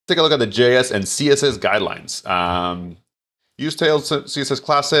take a look at the JS and CSS guidelines. Use tailed CSS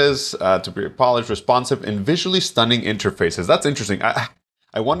classes to be polished, responsive, and visually stunning interfaces. That's interesting.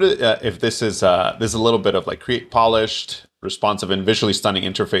 I wonder if this is a little bit of like create polished, responsive, and visually stunning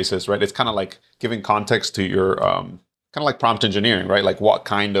interfaces, right? It's kind of like giving context to your kind of like prompt engineering, right? Like what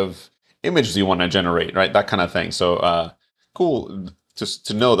kind of image do you want to generate, right? That kind of thing. So cool just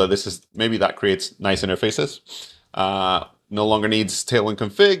to know that this is maybe that creates nice interfaces. No longer needs tailwind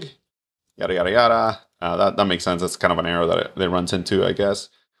config, yada yada yada. That makes sense. That's kind of an error that it runs into, I guess.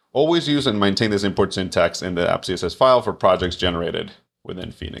 Always use and maintain this import syntax in the app.css file for projects generated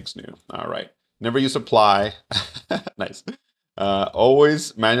within Phoenix New. All right. Never use apply. Nice.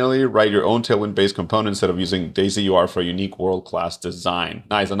 Always manually write your own Tailwind-based component instead of using DaisyUR for a unique world-class design.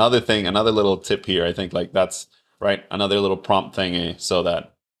 Nice. Another thing, another little tip here. I think like that's right. Another little prompt thingy so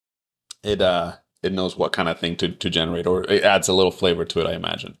that it knows what kind of thing to generate, or it adds a little flavor to it, I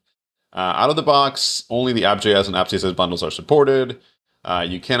imagine. Out of the box, only the app.js and app.css bundles are supported.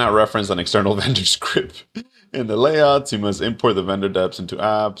 You cannot reference an external vendor script in the layouts. You must import the vendor deps into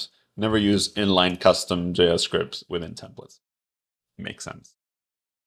apps. Never use inline custom JS scripts within templates. Makes sense.